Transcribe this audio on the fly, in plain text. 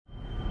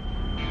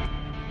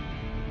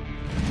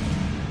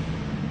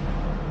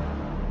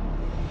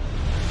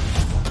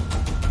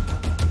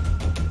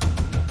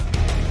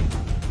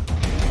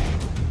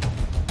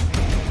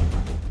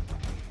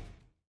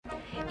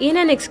In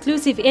an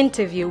exclusive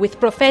interview with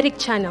Prophetic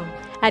Channel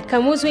at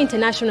Kamuzu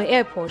International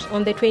Airport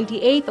on the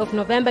 28th of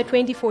November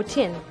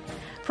 2014,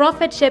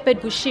 Prophet Shepherd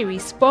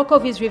Bushiri spoke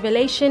of his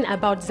revelation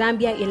about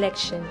Zambia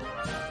election.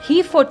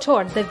 He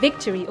foretold the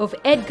victory of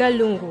Edgar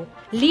Lungu,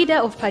 leader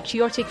of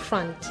Patriotic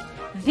Front.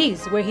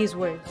 These were his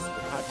words. I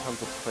had time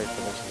to pray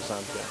for the nation of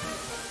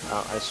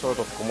Zambia. I saw a lot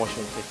of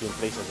commotion taking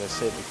place, as I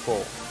said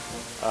before.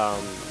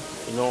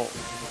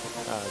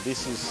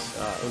 This is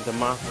in the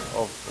month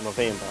of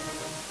November,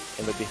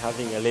 and they'll be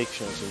having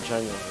elections in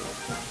January.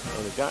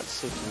 And God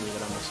said to me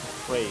that I must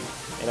pray.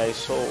 And I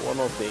saw one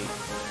of the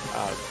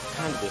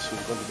candidates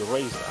who's going to be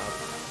raised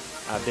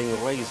up, being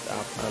raised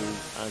up,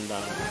 and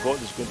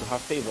God is going to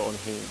have favor on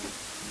him.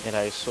 And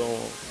I saw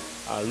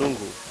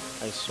Lungu.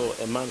 I saw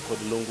a man called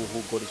Lungu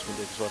who God is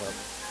going to exalt up.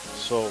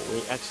 So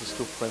we actually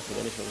still pray for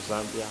the nation of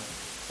Zambia,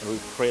 and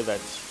we pray that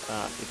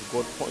if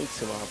God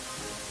points him up,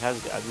 he has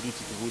the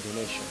ability to rule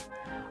the nation.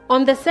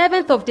 On the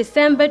 7th of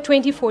December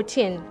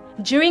 2014,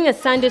 during a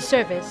Sunday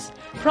service,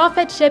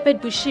 Prophet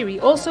Shepherd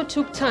Bushiri also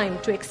took time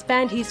to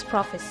expand his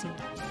prophecy.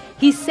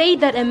 He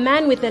said that a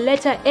man with the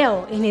letter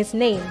L in his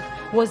name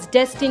was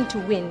destined to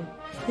win.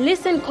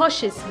 Listen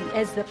cautiously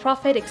as the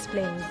prophet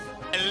explains.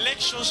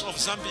 Elections of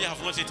Zambia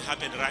have not yet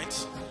happened,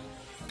 right?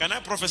 Can I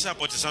prophesy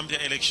about the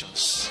Zambia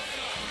elections?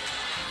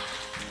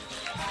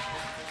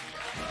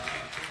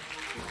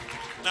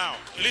 Now,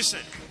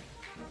 listen.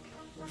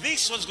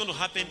 This is what's going to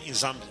happen in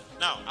Zambia.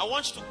 Now, I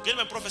want you to get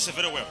my prophecy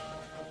very well.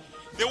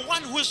 The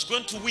one who is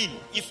going to win,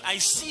 if I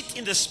see it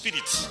in the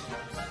spirit,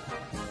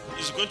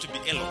 is going to be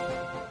Elo.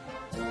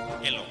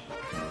 Elo.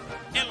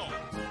 Elo.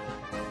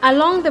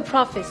 Along the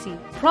prophecy,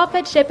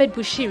 Prophet Shepherd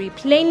Bushiri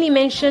plainly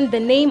mentioned the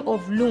name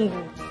of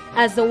Lungu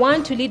as the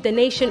one to lead the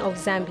nation of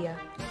Zambia.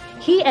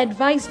 He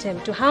advised him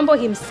to humble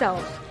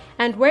himself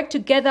and work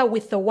together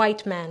with the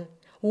white man.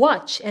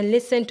 Watch and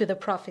listen to the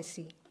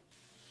prophecy.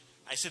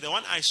 I said the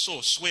one I saw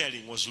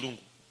swearing was Lungu.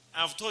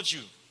 I've told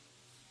you,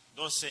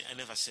 don't say I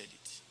never said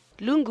it.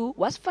 Lungu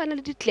was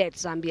finally declared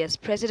Zambia's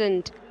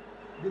president.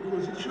 The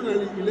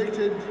constitutionally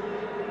elected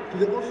to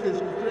the office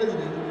of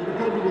president of the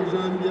Republic of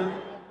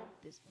Zambia.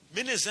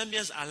 Many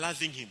Zambians are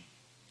loving him.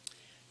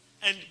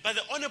 But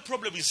the only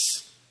problem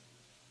is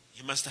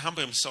he must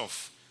humble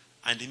himself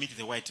and meet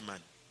the white man.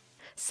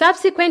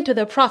 Subsequent to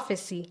the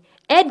prophecy,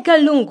 Edgar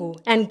Lungu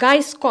and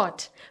Guy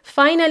Scott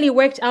finally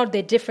worked out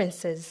their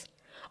differences.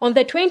 On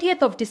the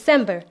 20th of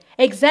December,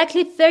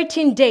 exactly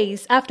 13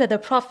 days after the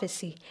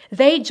prophecy,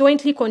 they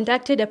jointly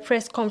conducted a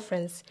press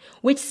conference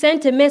which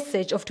sent a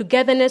message of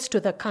togetherness to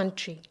the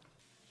country.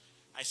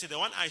 I said the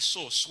one I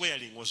saw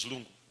swearing was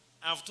Lungu.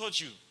 I've told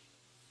you,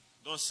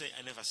 don't say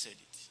I never said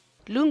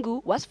it.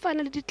 Lungu was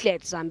finally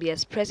declared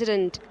Zambia's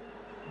president.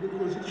 The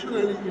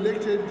constitutionally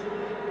elected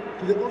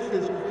to the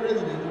office of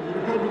president of the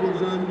Republic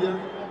of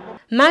Zambia.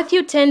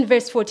 Matthew 10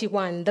 verse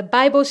 41, the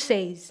Bible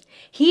says,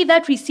 "He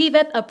that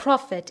receiveth a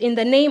prophet in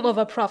the name of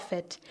a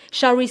prophet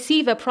shall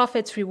receive a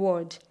prophet's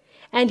reward.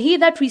 And he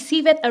that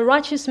receiveth a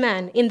righteous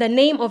man in the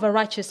name of a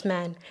righteous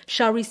man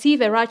shall receive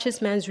a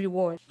righteous man's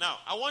reward." Now,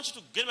 I want you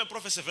to get my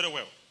prophecy very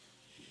well.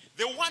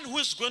 The one who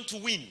is going to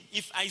win,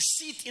 if I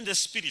see it in the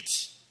spirit,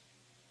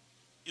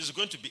 is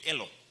going to be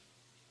Elo.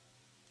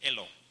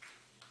 Elo.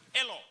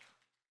 Elo.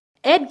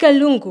 Edgar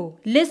Lungu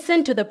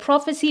listened to the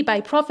prophecy by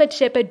Prophet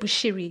Shepherd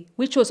Bushiri,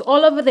 which was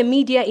all over the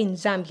media in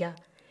Zambia.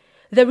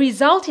 The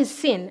result is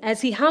seen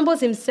as he humbles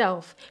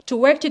himself to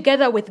work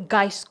together with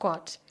Guy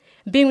Scott,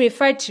 being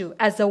referred to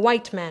as the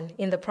white man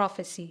in the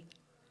prophecy.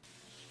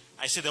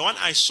 I said the one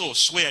I saw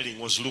swearing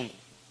was Lungu.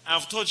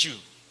 I've told you,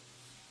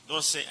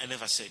 don't say I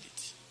never said it.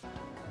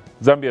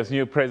 Zambia's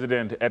new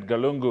president, Edgar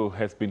Lungu,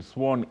 has been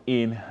sworn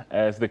in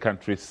as the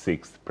country's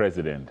 6th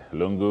president.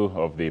 Lungu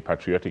of the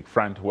Patriotic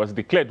Front was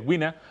declared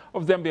winner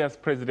of Zambia's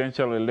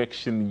presidential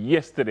election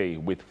yesterday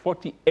with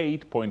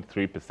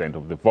 48.3%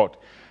 of the vote.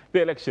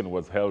 The election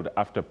was held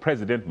after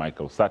President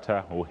Michael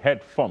Sata, who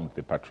had formed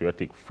the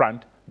Patriotic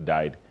Front,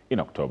 died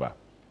in October.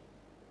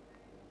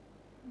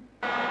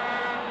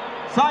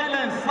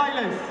 Silence,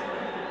 silence.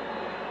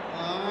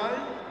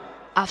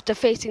 After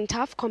facing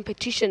tough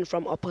competition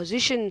from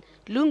opposition,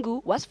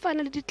 Lungu was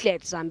finally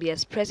declared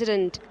Zambia's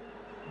president.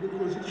 The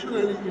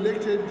constitutionally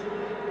elected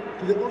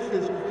to the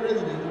office of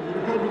president of the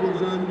Republic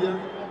of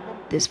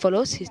Zambia. This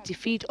follows his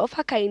defeat of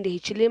Hakainde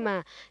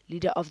Hichilema,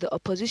 leader of the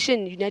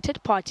opposition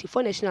United Party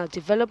for National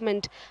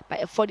Development, by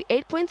a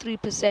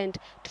 48.3%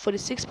 to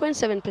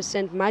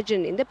 46.7%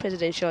 margin in the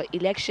presidential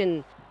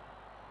election.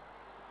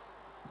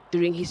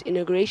 During his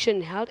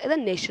inauguration held at the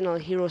National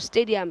Hero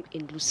Stadium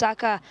in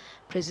Lusaka,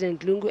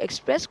 President Lungu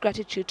expressed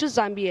gratitude to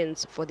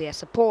Zambians for their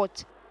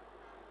support.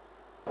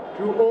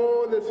 To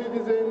all the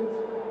citizens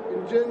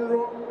in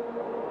general,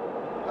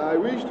 I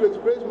wish to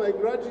express my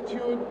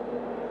gratitude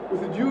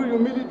with due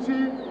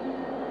humility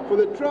for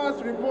the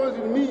trust reposed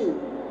in me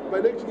by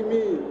electing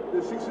me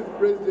the 6th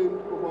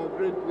president of our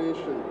great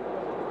nation.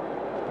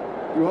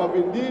 You have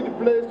indeed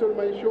placed on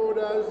my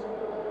shoulders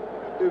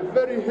a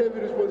very heavy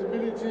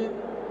responsibility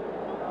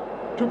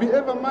to be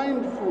ever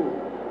mindful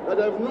that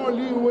I have no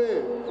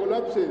leeway for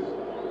lapses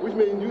which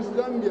may induce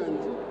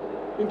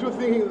Zambians into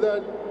thinking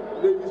that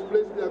they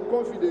misplaced their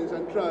confidence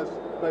and trust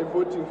by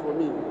voting for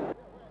me.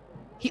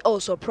 He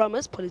also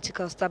promised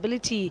political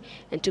stability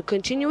and to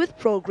continue with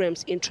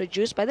programs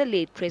introduced by the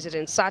late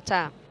President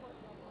Sata.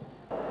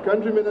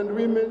 Countrymen and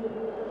women,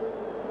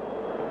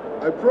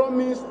 I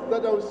promised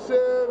that I would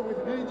serve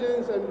with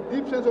diligence and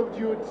deep sense of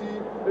duty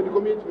and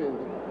commitment,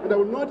 and I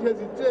will not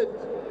hesitate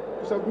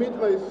to submit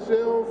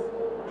myself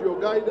to your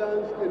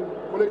guidance and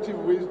collective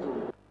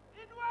wisdom.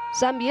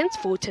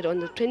 Zambians voted on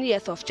the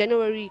 20th of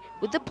January,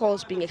 with the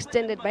polls being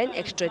extended by an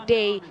extra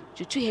day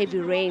due to heavy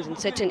rains in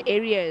certain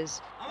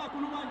areas.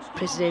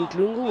 President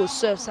Lungu will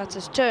serve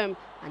Sata's term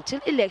until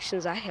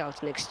elections are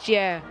held next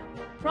year.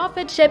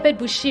 Prophet Shepherd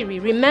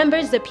Bushiri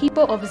remembers the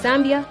people of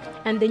Zambia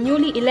and the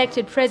newly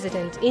elected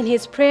president in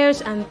his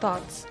prayers and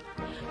thoughts.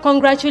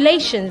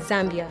 Congratulations,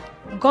 Zambia.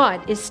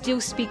 God is still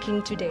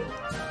speaking today.